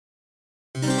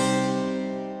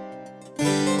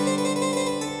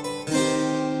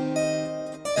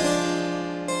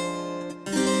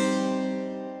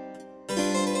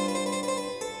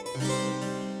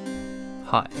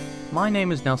Hi, my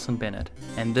name is Nelson Bennett,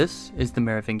 and this is the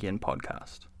Merovingian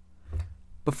podcast.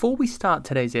 Before we start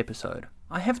today's episode,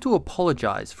 I have to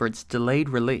apologise for its delayed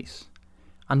release.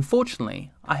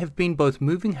 Unfortunately, I have been both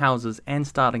moving houses and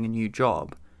starting a new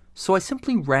job, so I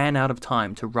simply ran out of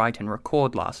time to write and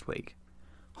record last week.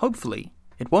 Hopefully,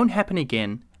 it won't happen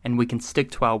again and we can stick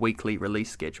to our weekly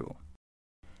release schedule.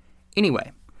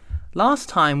 Anyway, last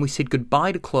time we said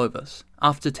goodbye to Clovis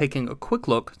after taking a quick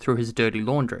look through his dirty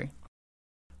laundry.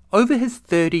 Over his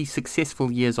 30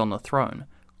 successful years on the throne,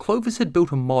 Clovis had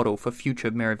built a model for future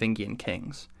Merovingian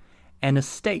kings, an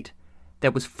estate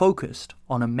that was focused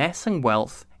on amassing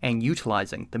wealth and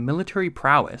utilising the military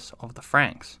prowess of the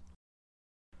Franks.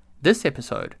 This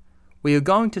episode, we are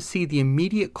going to see the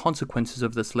immediate consequences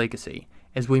of this legacy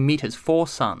as we meet his four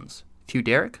sons,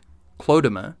 Theuderic,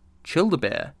 Chlodomer,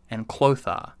 Childebert, and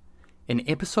Chlothar, in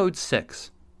episode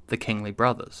 6, The Kingly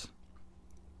Brothers.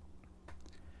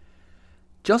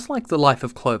 Just like the life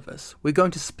of Clovis, we're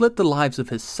going to split the lives of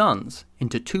his sons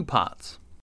into two parts.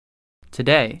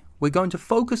 Today, we're going to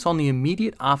focus on the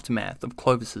immediate aftermath of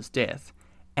Clovis's death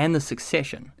and the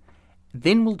succession.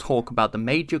 Then we'll talk about the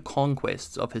major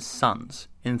conquests of his sons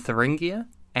in Thuringia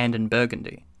and in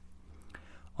Burgundy.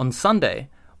 On Sunday,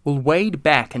 we'll wade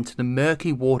back into the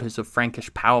murky waters of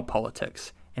Frankish power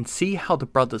politics and see how the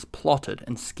brothers plotted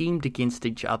and schemed against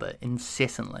each other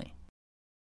incessantly.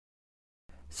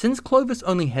 Since Clovis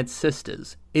only had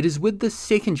sisters, it is with this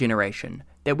second generation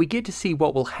that we get to see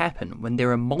what will happen when there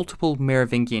are multiple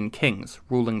Merovingian kings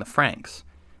ruling the Franks,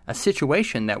 a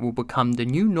situation that will become the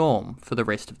new norm for the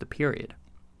rest of the period.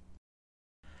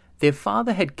 Their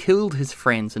father had killed his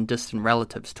friends and distant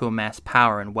relatives to amass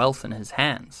power and wealth in his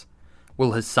hands.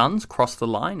 Will his sons cross the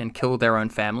line and kill their own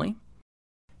family?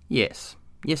 Yes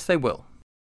they will.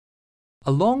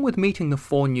 Along with meeting the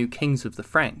four new kings of the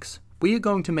Franks, we are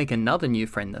going to make another new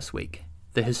friend this week,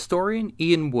 the historian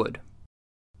Ian Wood.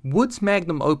 Wood's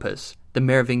magnum opus, The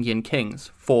Merovingian Kings,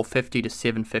 450 to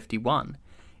 751,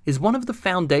 is one of the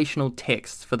foundational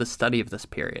texts for the study of this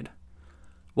period.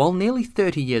 While nearly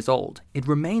 30 years old, it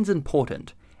remains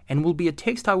important and will be a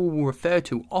text I will refer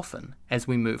to often as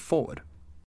we move forward.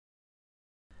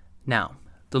 Now,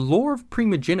 the law of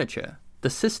primogeniture,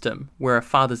 the system where a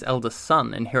father's eldest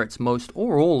son inherits most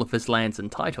or all of his lands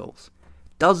and titles,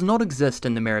 does not exist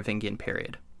in the Merovingian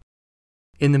period.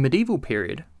 In the medieval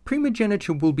period,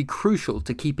 primogeniture will be crucial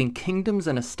to keeping kingdoms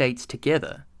and estates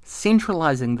together,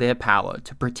 centralizing their power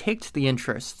to protect the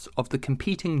interests of the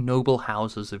competing noble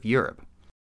houses of Europe.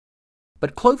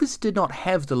 But Clovis did not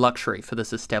have the luxury for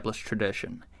this established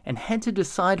tradition, and had to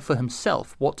decide for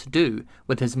himself what to do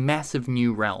with his massive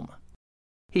new realm.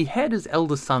 He had his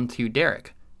eldest son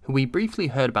Theuderic, who we briefly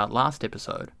heard about last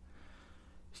episode.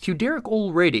 Theuderic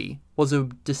already was a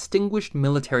distinguished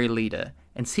military leader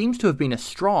and seems to have been a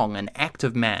strong and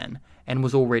active man and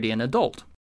was already an adult.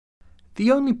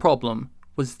 The only problem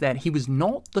was that he was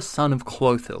not the son of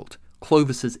Clothilde,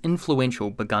 Clovis's influential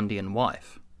Burgundian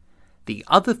wife. The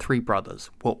other three brothers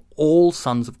were all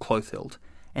sons of Clothilde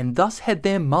and thus had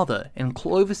their mother in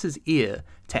Clovis's ear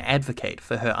to advocate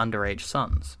for her underage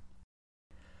sons.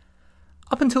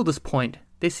 Up until this point,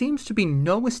 there seems to be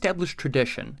no established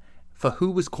tradition for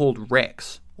who was called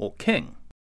Rex, or king.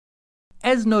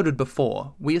 As noted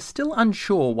before, we are still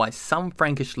unsure why some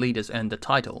Frankish leaders earned the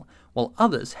title, while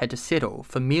others had to settle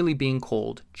for merely being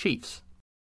called chiefs.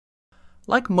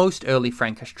 Like most early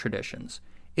Frankish traditions,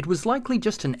 it was likely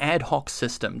just an ad hoc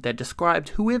system that described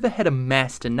whoever had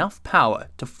amassed enough power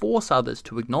to force others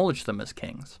to acknowledge them as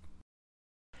kings.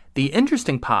 The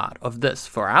interesting part of this,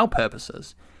 for our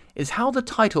purposes, is how the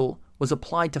title was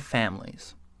applied to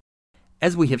families.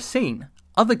 As we have seen,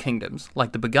 other kingdoms,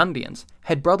 like the Burgundians,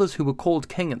 had brothers who were called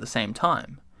king at the same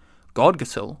time.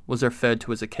 Godgicil was referred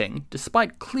to as a king,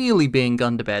 despite clearly being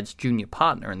Gundobad's junior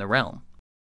partner in the realm.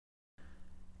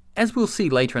 As we'll see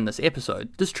later in this episode,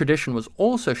 this tradition was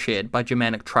also shared by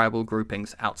Germanic tribal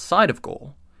groupings outside of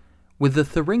Gaul, with the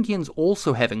Thuringians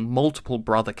also having multiple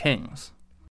brother kings.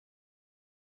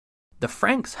 The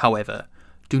Franks, however,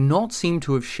 do not seem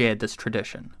to have shared this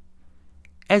tradition.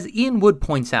 As Ian Wood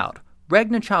points out,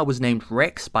 Ragnachar was named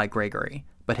Rex by Gregory,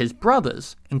 but his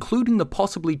brothers, including the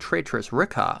possibly treacherous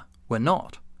Rickar, were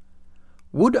not.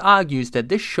 Wood argues that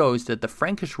this shows that the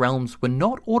Frankish realms were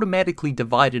not automatically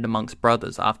divided amongst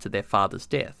brothers after their father's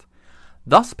death,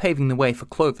 thus paving the way for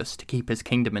Clovis to keep his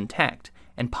kingdom intact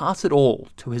and pass it all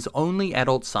to his only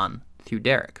adult son,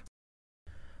 Theuderic.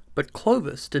 But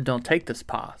Clovis did not take this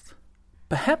path.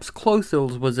 Perhaps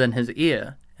Clothilde was in his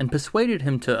ear and persuaded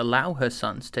him to allow her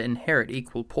sons to inherit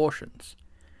equal portions.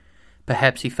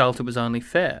 Perhaps he felt it was only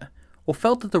fair, or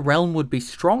felt that the realm would be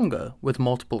stronger with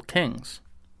multiple kings.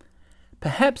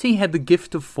 Perhaps he had the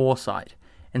gift of foresight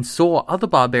and saw other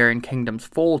barbarian kingdoms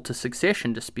fall to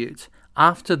succession disputes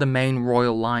after the main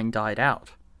royal line died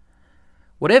out.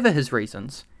 Whatever his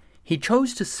reasons, he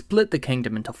chose to split the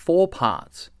kingdom into 4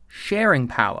 parts, sharing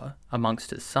power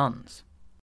amongst his sons.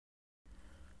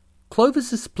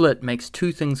 Clovis' split makes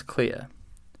 2 things clear.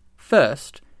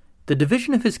 First, the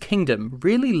division of his kingdom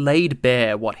really laid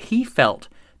bare what he felt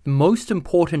the most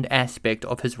important aspect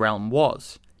of his realm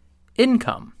was: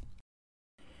 income.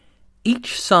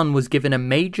 Each son was given a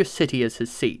major city as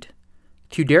his seat.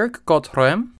 Theuderic got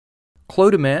Rheims,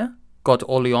 Chlodomer got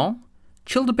Orléans,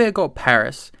 Childebert got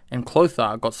Paris, and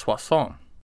Chlothar got Soissons.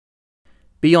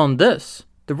 Beyond this,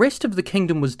 the rest of the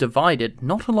kingdom was divided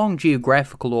not along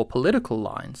geographical or political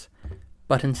lines,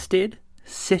 but instead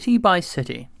city by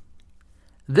city.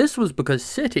 This was because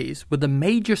cities were the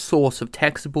major source of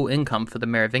taxable income for the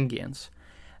Merovingians,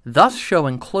 thus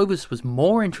showing Clovis was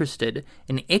more interested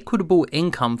in equitable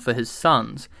income for his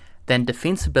sons than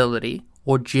defensibility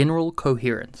or general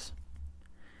coherence.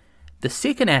 The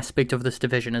second aspect of this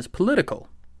division is political.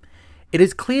 It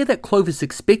is clear that Clovis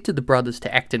expected the brothers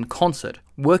to act in concert,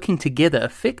 working together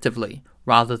effectively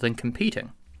rather than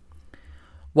competing.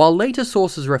 While later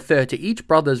sources refer to each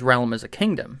brother's realm as a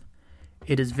kingdom,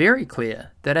 it is very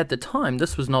clear that at the time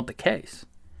this was not the case.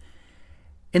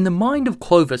 In the mind of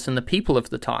Clovis and the people of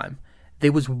the time,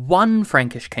 there was one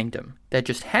Frankish kingdom that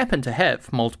just happened to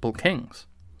have multiple kings.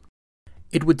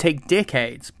 It would take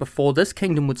decades before this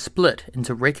kingdom would split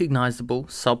into recognizable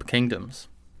sub-kingdoms.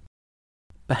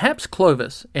 Perhaps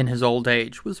Clovis, in his old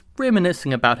age, was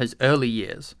reminiscing about his early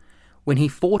years, when he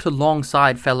fought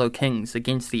alongside fellow kings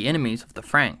against the enemies of the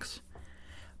Franks.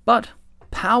 But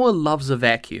power loves a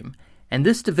vacuum, and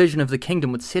this division of the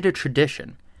kingdom would set a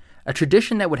tradition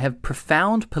that would have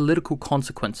profound political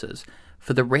consequences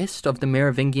for the rest of the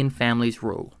Merovingian family's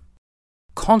rule.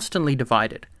 Constantly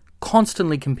divided,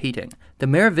 constantly competing, the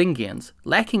Merovingians,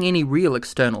 lacking any real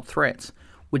external threats,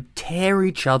 would tear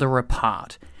each other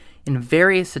apart in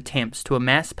various attempts to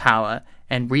amass power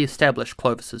and re-establish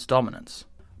Clovis' dominance.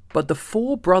 But the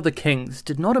 4 brother kings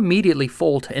did not immediately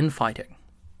fall to infighting.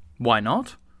 Why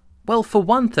not? Well, for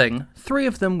one thing, 3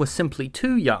 of them were simply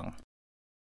too young.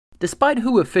 Despite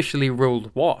who officially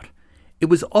ruled what, it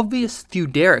was obvious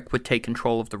Theuderic would take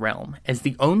control of the realm as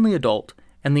the only adult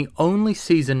and the only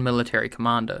seasoned military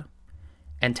commander.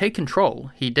 And take control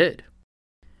he did.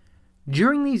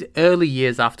 During these early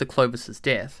years after Clovis'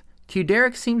 death,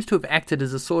 Theuderic seems to have acted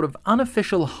as a sort of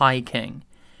unofficial high king,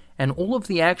 and all of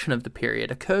the action of the period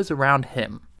occurs around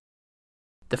him.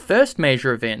 The first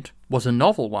major event was a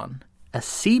novel one, a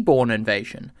sea-borne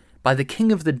invasion by the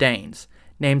king of the Danes,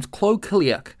 named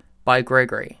Cloquiliac by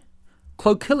Gregory.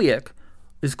 Cloquiliac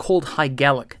is called High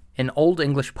Gallic in Old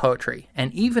English poetry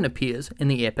and even appears in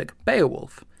the epic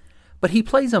Beowulf, but he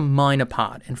plays a minor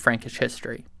part in Frankish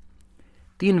history.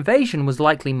 The invasion was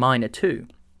likely minor too.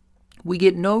 We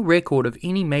get no record of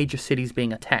any major cities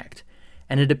being attacked,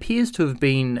 and it appears to have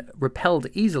been repelled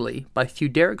easily by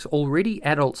Theuderic's already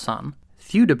adult son,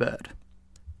 Theudebert.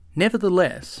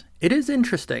 Nevertheless, it is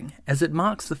interesting as it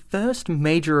marks the first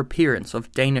major appearance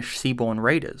of Danish seaborne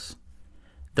raiders.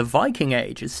 The Viking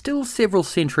Age is still several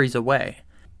centuries away,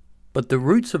 but the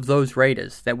roots of those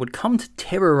raiders that would come to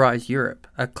terrorize Europe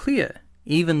are clear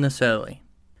even this early.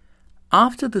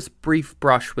 After this brief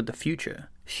brush with the future,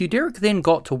 Theuderic then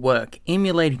got to work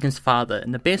emulating his father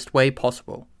in the best way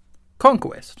possible: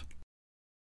 conquest.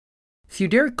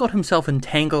 Theuderic got himself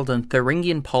entangled in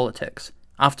Thuringian politics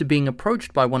after being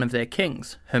approached by one of their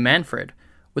kings, Hermanfrid,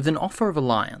 with an offer of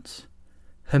alliance.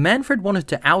 Hermanfrid wanted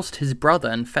to oust his brother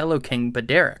and fellow king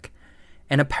Bederic,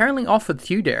 and apparently offered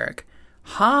Theuderic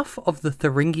half of the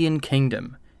Thuringian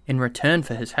kingdom in return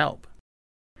for his help.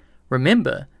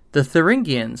 Remember, the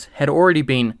Thuringians had already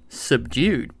been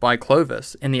subdued by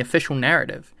Clovis in the official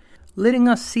narrative, letting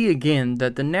us see again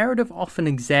that the narrative often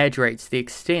exaggerates the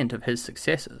extent of his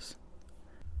successes.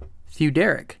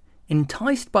 Theuderic,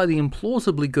 enticed by the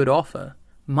implausibly good offer,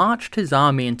 marched his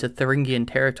army into Thuringian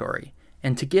territory,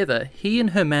 and together he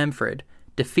and Hermanfrid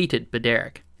defeated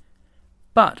Bederic.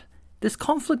 But this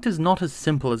conflict is not as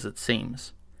simple as it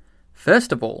seems.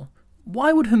 First of all,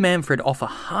 why would Hermanfrid offer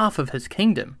half of his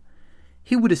kingdom?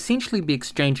 He would essentially be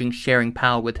exchanging sharing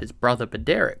power with his brother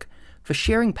Bederic for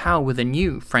sharing power with a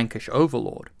new Frankish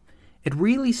overlord. It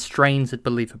really strains at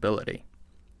believability.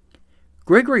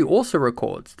 Gregory also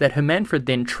records that Hermanfrid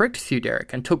then tricked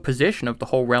Theuderic and took possession of the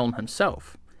whole realm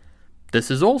himself. This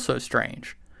is also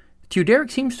strange.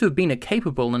 Theuderic seems to have been a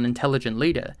capable and intelligent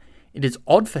leader. It is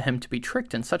odd for him to be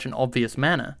tricked in such an obvious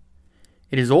manner.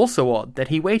 It is also odd that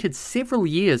he waited several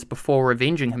years before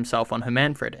revenging himself on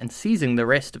Hermanfrid and seizing the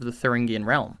rest of the Thuringian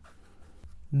realm.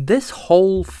 This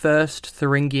whole first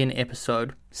Thuringian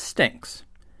episode stinks.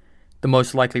 The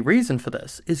most likely reason for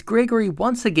this is Gregory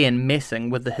once again messing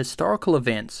with the historical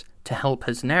events to help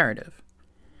his narrative.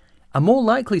 A more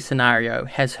likely scenario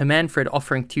has Hermanfrid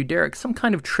offering Theuderic some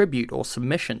kind of tribute or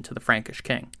submission to the Frankish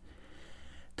king.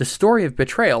 The story of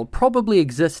betrayal probably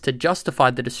exists to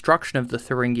justify the destruction of the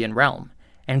Thuringian realm,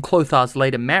 and Clothar's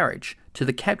later marriage to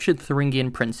the captured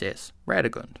Thuringian princess,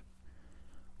 Radegund.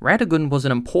 Radegund was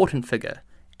an important figure,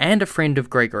 and a friend of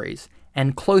Gregory's,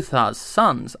 and Clothar's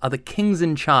sons are the kings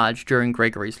in charge during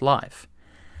Gregory's life.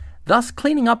 Thus,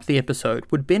 cleaning up the episode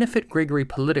would benefit Gregory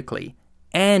politically,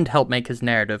 and help make his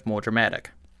narrative more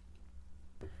dramatic.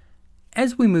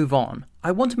 As we move on,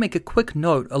 I want to make a quick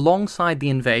note alongside the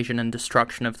invasion and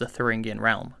destruction of the Thuringian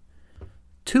realm.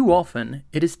 Too often,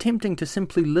 it is tempting to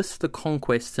simply list the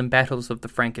conquests and battles of the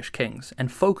Frankish kings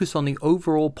and focus on the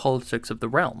overall politics of the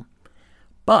realm.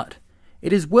 But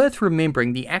it is worth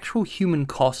remembering the actual human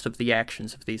cost of the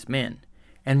actions of these men,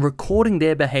 and recording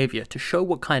their behaviour to show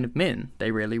what kind of men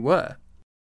they really were.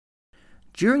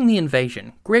 During the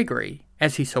invasion, Gregory,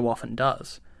 as he so often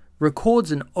does,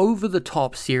 records an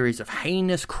over-the-top series of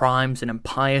heinous crimes and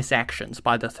impious actions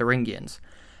by the Thuringians,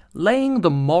 laying the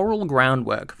moral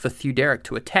groundwork for Theuderic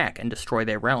to attack and destroy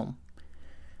their realm.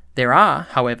 There are,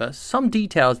 however, some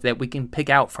details that we can pick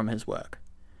out from his work.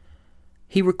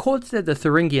 He records that the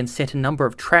Thuringians set a number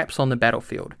of traps on the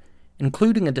battlefield,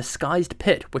 including a disguised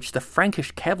pit which the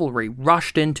Frankish cavalry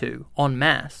rushed into en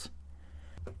masse.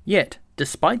 Yet,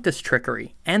 despite this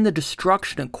trickery and the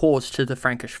destruction it caused to the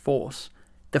Frankish force,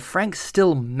 the Franks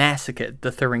still massacred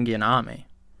the Thuringian army.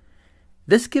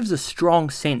 This gives a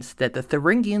strong sense that the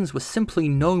Thuringians were simply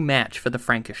no match for the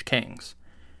Frankish kings.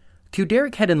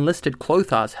 Theuderic had enlisted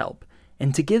Clothar's help,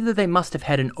 and together they must have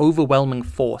had an overwhelming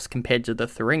force compared to the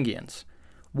Thuringians.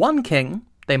 One king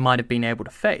they might have been able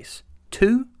to face,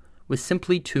 two was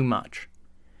simply too much.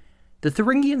 The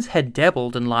Thuringians had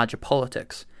dabbled in larger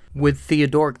politics, with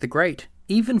Theuderic the Great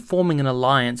even forming an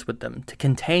alliance with them to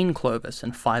contain Clovis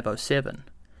in 507.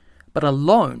 But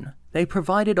alone, they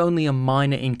provided only a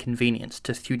minor inconvenience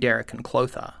to Theuderic and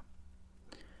Chlothar.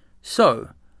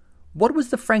 So, what was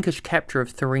the Frankish capture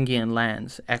of Thuringian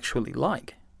lands actually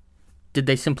like? Did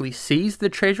they simply seize the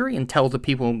treasury and tell the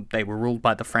people they were ruled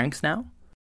by the Franks now?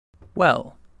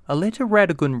 Well, a letter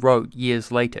Radegund wrote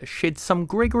years later shed some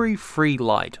Gregory-free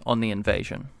light on the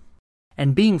invasion.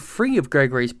 And being free of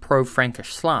Gregory's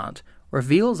pro-Frankish slant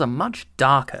reveals a much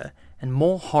darker and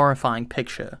more horrifying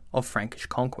picture of Frankish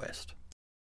conquest.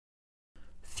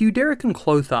 Theuderic and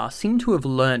Chlothar seem to have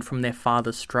learned from their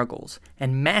father's struggles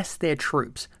and massed their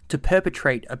troops to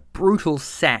perpetrate a brutal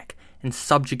sack and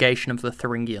subjugation of the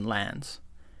Thuringian lands.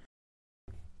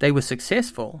 They were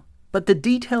successful, but the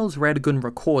details Radegund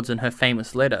records in her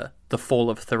famous letter, The Fall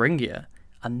of Thuringia,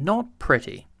 are not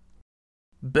pretty.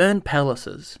 Burned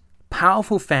palaces,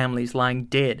 powerful families lying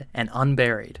dead and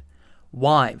unburied,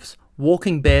 wives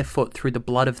walking barefoot through the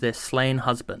blood of their slain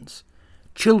husbands,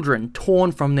 children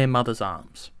torn from their mother's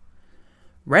arms.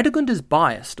 Radegund is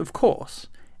biased, of course,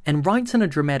 and writes in a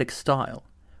dramatic style,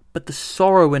 but the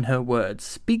sorrow in her words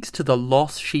speaks to the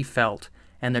loss she felt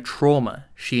and the trauma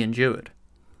she endured.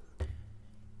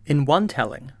 In one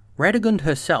telling, Radegund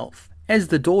herself, as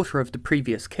the daughter of the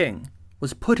previous king,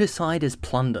 was put aside as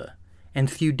plunder, and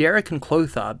Theuderic and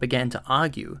Chlothar began to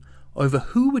argue over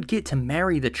who would get to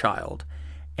marry the child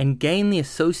and gain the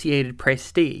associated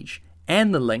prestige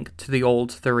and the link to the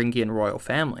old Thuringian royal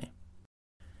family.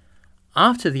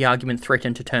 After the argument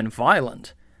threatened to turn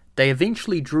violent, they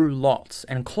eventually drew lots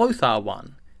and Chlothar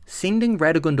won, sending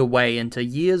Radegund away into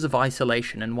years of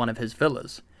isolation in one of his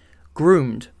villas,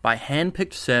 groomed by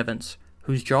hand-picked servants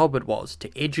whose job it was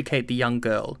to educate the young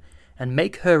girl and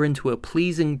make her into a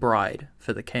pleasing bride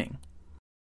for the king.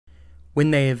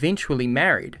 When they eventually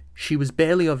married, she was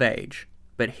barely of age,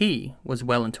 but he was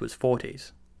well into his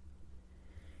 40s.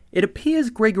 It appears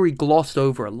Gregory glossed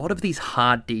over a lot of these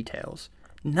hard details,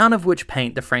 none of which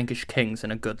paint the Frankish kings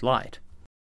in a good light.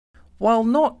 While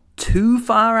not too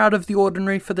far out of the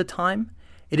ordinary for the time,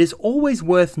 it is always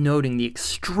worth noting the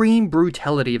extreme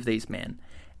brutality of these men,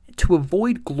 to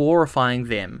avoid glorifying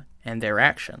them and their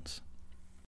actions.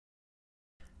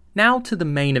 Now to the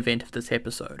main event of this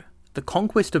episode, the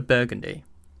conquest of Burgundy.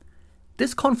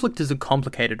 This conflict is a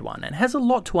complicated one and has a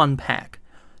lot to unpack,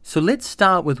 so let's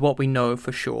start with what we know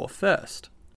for sure first.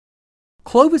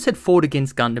 Clovis had fought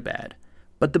against Gundobad,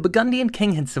 but the Burgundian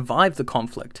king had survived the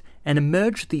conflict and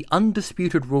emerged the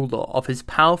undisputed ruler of his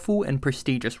powerful and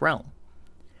prestigious realm.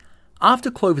 After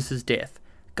Clovis's death,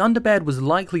 Gundobad was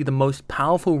likely the most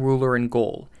powerful ruler in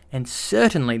Gaul, and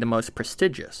certainly the most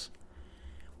prestigious.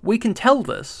 We can tell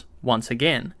this, once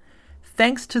again,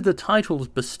 thanks to the titles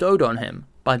bestowed on him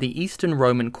by the Eastern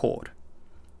Roman court.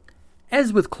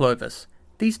 As with Clovis,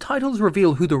 these titles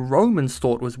reveal who the Romans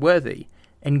thought was worthy,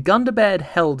 and Gundobad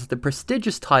held the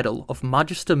prestigious title of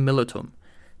Magister Militum,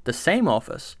 the same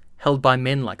office held by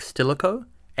men like Stilicho,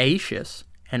 Aetius,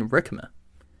 and Ricimer.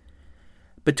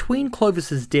 Between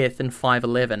Clovis's death in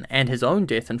 511 and his own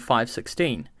death in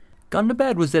 516,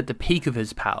 Gundobad was at the peak of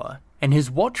his power, and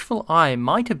his watchful eye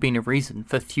might have been a reason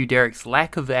for Theuderic's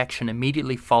lack of action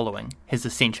immediately following his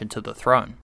ascension to the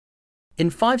throne. In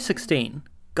 516,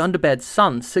 Gundobad's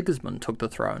son Sigismund took the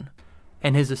throne,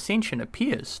 and his ascension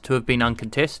appears to have been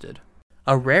uncontested,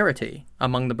 a rarity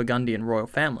among the Burgundian royal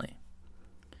family.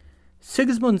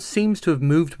 Sigismund seems to have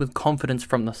moved with confidence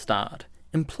from the start,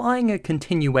 implying a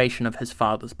continuation of his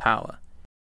father's power.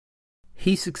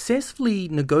 He successfully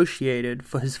negotiated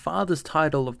for his father's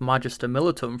title of Magister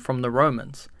Militum from the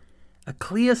Romans, a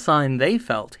clear sign they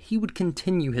felt he would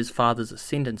continue his father's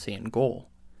ascendancy in Gaul.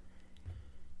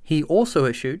 He also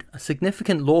issued a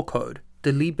significant law code,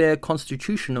 De Liber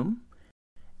Constitutionum,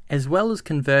 as well as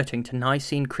converting to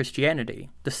Nicene Christianity,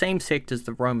 the same sect as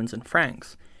the Romans and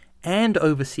Franks, and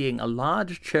overseeing a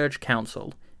large church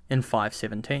council in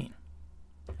 517.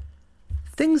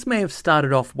 Things may have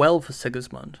started off well for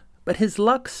Sigismund, but his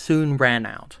luck soon ran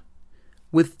out.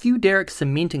 With Theuderic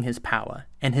cementing his power,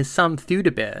 and his son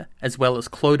Theudebert, as well as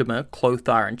Chlodomer,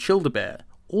 Chlothar, and Childebert,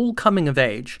 all coming of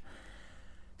age,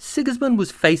 Sigismund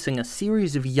was facing a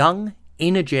series of young,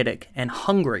 energetic, and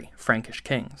hungry Frankish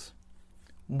kings.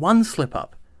 One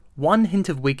slip-up, one hint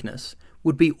of weakness,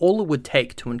 would be all it would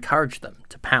take to encourage them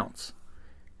to pounce.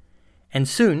 And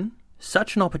soon,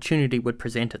 such an opportunity would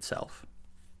present itself.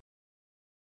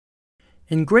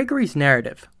 In Gregory's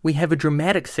narrative, we have a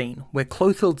dramatic scene where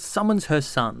Clothilde summons her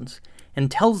sons and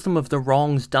tells them of the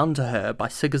wrongs done to her by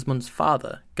Sigismund's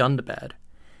father, Gundobad,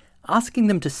 asking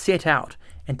them to set out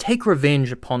and take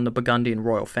revenge upon the Burgundian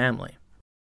royal family.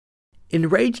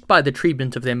 Enraged by the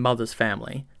treatment of their mother's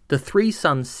family, the three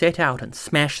sons set out and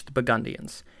smashed the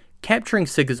Burgundians, capturing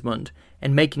Sigismund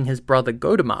and making his brother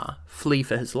Chlodomer flee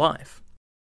for his life.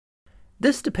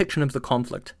 This depiction of the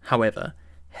conflict, however,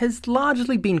 has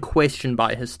largely been questioned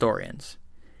by historians.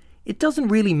 It doesn't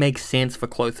really make sense for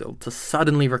Clothilde to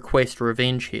suddenly request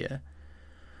revenge here.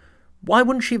 Why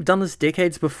wouldn't she have done this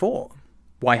decades before?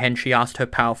 Why hadn't she asked her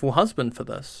powerful husband for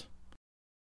this?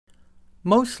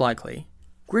 Most likely,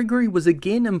 Gregory was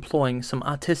again employing some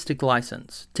artistic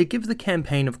license to give the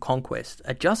campaign of conquest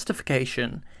a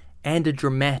justification and a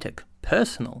dramatic,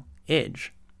 personal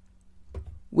edge.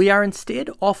 We are instead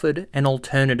offered an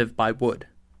alternative by Wood,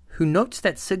 who notes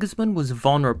that Sigismund was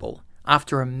vulnerable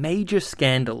after a major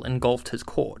scandal engulfed his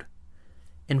court.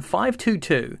 In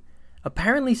 522,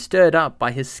 apparently stirred up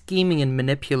by his scheming and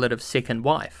manipulative second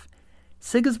wife,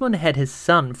 Sigismund had his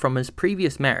son from his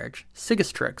previous marriage,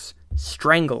 Sigistrix,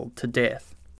 strangled to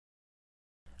death.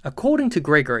 According to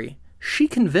Gregory, she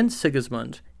convinced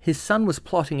Sigismund his son was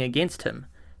plotting against him,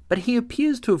 but he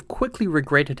appears to have quickly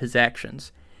regretted his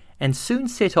actions, and soon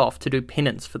set off to do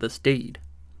penance for this deed.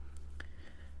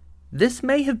 This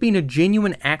may have been a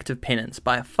genuine act of penance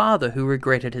by a father who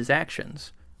regretted his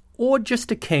actions, or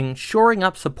just a king shoring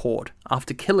up support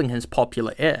after killing his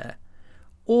popular heir,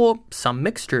 or some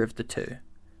mixture of the two.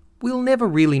 We'll never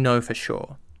really know for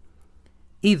sure.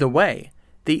 Either way,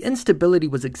 the instability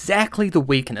was exactly the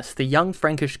weakness the young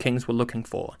Frankish kings were looking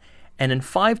for, and in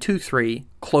 523,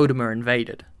 Chlodomer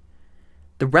invaded.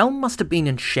 The realm must have been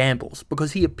in shambles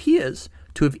because he appears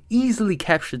to have easily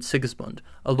captured Sigismund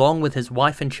along with his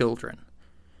wife and children.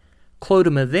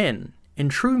 Chlodomer then, in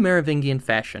true Merovingian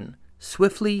fashion,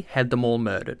 swiftly had them all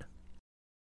murdered.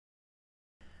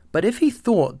 But if he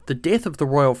thought the death of the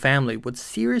royal family would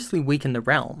seriously weaken the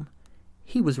realm,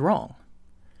 he was wrong.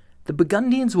 The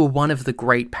Burgundians were one of the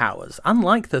great powers,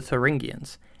 unlike the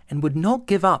Thuringians, and would not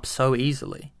give up so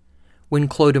easily. When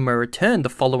Chlodomer returned the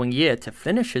following year to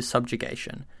finish his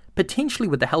subjugation, potentially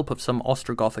with the help of some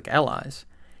Ostrogothic allies,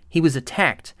 he was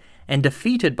attacked and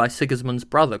defeated by Sigismund's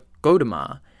brother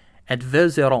Chlodomer at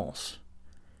Verzerons.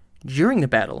 During the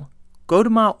battle,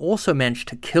 Chlodomer also managed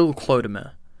to kill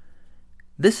Chlodomer.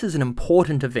 This is an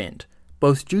important event,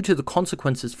 both due to the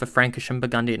consequences for Frankish and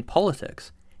Burgundian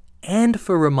politics, and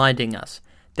for reminding us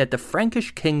that the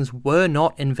Frankish kings were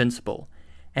not invincible,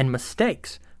 and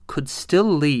mistakes could still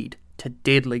lead to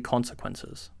deadly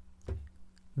consequences.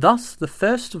 Thus, the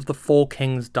first of the four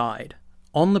kings died,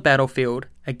 on the battlefield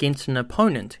against an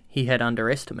opponent he had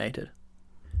underestimated.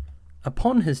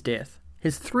 Upon his death,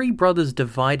 his three brothers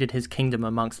divided his kingdom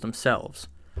amongst themselves,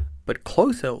 But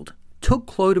Clothilde took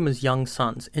Chlodomer's young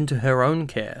sons into her own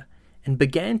care and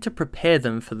began to prepare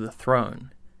them for the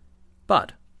throne.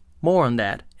 But more on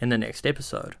that in the next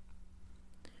episode.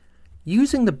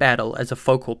 Using the battle as a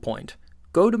focal point,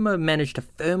 Chlodomer managed to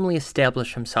firmly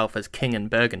establish himself as king in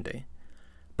Burgundy.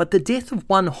 But the death of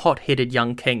one hot-headed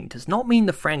young king does not mean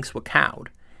the Franks were cowed,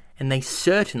 and they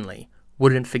certainly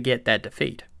wouldn't forget that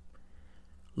defeat.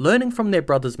 Learning from their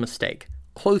brother's mistake,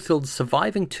 Clothilde's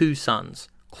surviving two sons,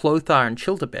 Chlothar and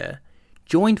Childebert,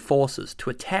 joined forces to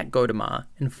attack Chlodomer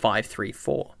in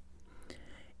 534.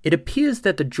 It appears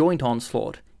that the joint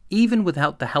onslaught, even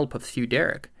without the help of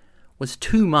Theuderic, was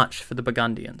too much for the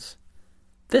Burgundians.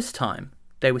 This time,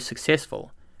 they were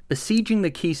successful, besieging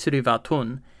the Quai sur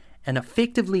Vartun and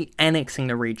effectively annexing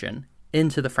the region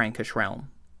into the Frankish realm.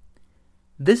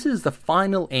 This is the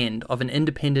final end of an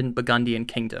independent Burgundian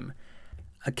kingdom,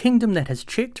 a kingdom that has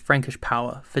checked Frankish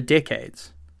power for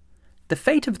decades. The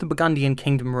fate of the Burgundian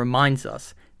kingdom reminds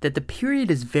us that the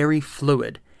period is very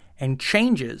fluid, and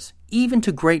changes, even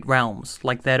to great realms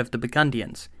like that of the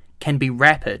Burgundians, can be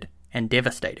rapid and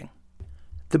devastating.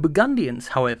 The Burgundians,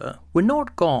 however, were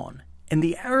not gone, and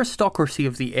the aristocracy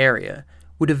of the area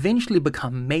would eventually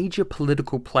become major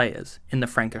political players in the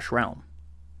Frankish realm.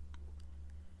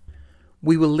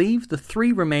 We will leave the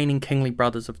three remaining kingly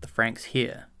brothers of the Franks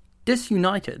here,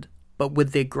 disunited, but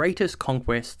with their greatest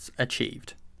conquests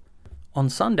achieved. On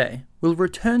Sunday, we'll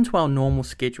return to our normal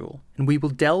schedule, and we will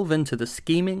delve into the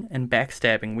scheming and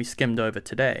backstabbing we skimmed over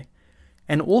today,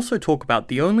 and also talk about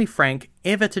the only Frank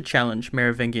ever to challenge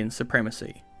Merovingian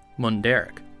supremacy,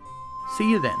 Theuderic.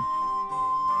 See you then.